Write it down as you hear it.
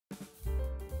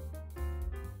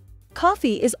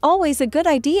coffee is always a good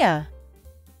idea.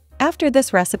 After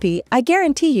this recipe, I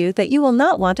guarantee you that you will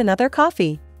not want another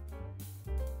coffee.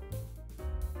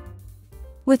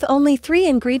 With only 3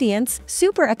 ingredients,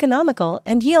 super economical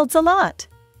and yields a lot.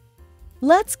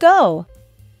 Let's go!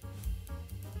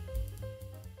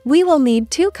 We will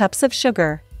need 2 cups of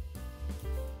sugar,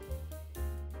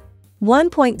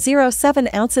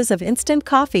 1.07 ounces of instant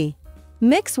coffee.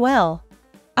 Mix well.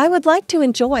 I would like to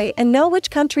enjoy and know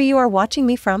which country you are watching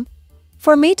me from,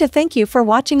 for me to thank you for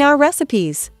watching our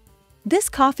recipes. This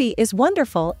coffee is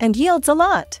wonderful and yields a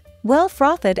lot. Well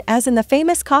frothed as in the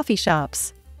famous coffee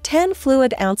shops. 10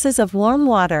 fluid ounces of warm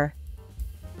water.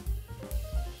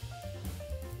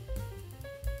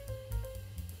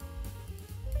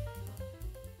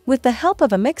 With the help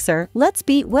of a mixer, let's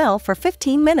beat well for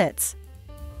 15 minutes.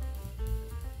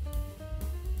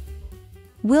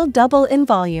 We'll double in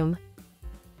volume.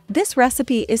 This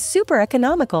recipe is super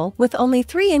economical with only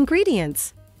 3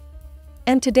 ingredients.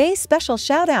 And today's special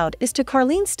shout out is to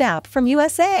Carlene Stapp from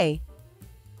USA.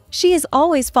 She is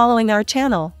always following our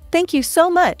channel. Thank you so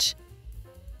much.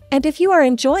 And if you are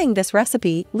enjoying this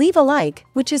recipe, leave a like,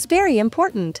 which is very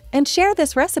important, and share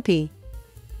this recipe.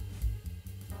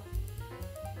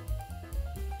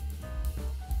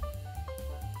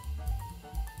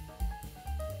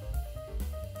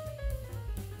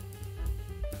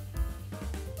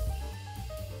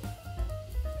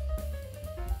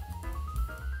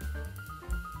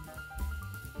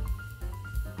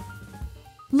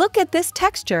 Look at this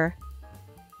texture.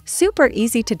 Super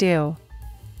easy to do.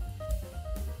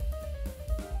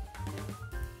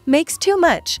 Makes too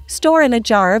much, store in a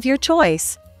jar of your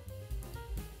choice.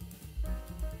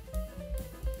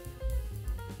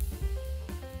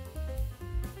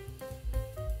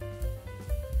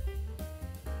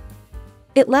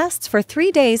 It lasts for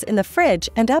 3 days in the fridge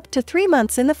and up to 3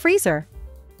 months in the freezer.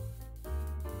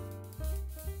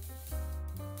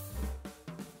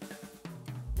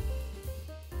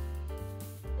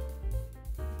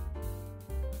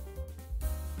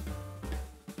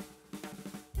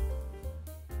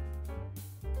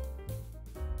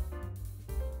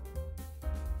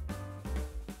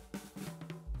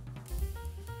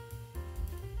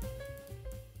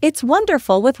 It's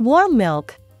wonderful with warm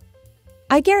milk.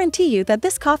 I guarantee you that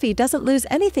this coffee doesn't lose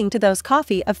anything to those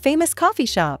coffee of famous coffee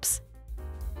shops.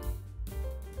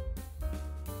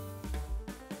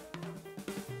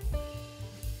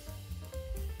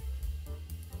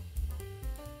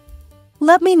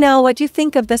 Let me know what you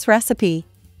think of this recipe.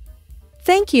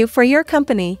 Thank you for your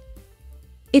company.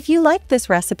 If you liked this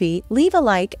recipe, leave a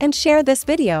like and share this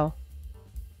video.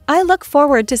 I look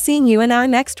forward to seeing you in our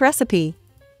next recipe.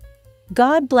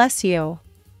 God bless you.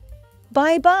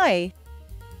 Bye-bye.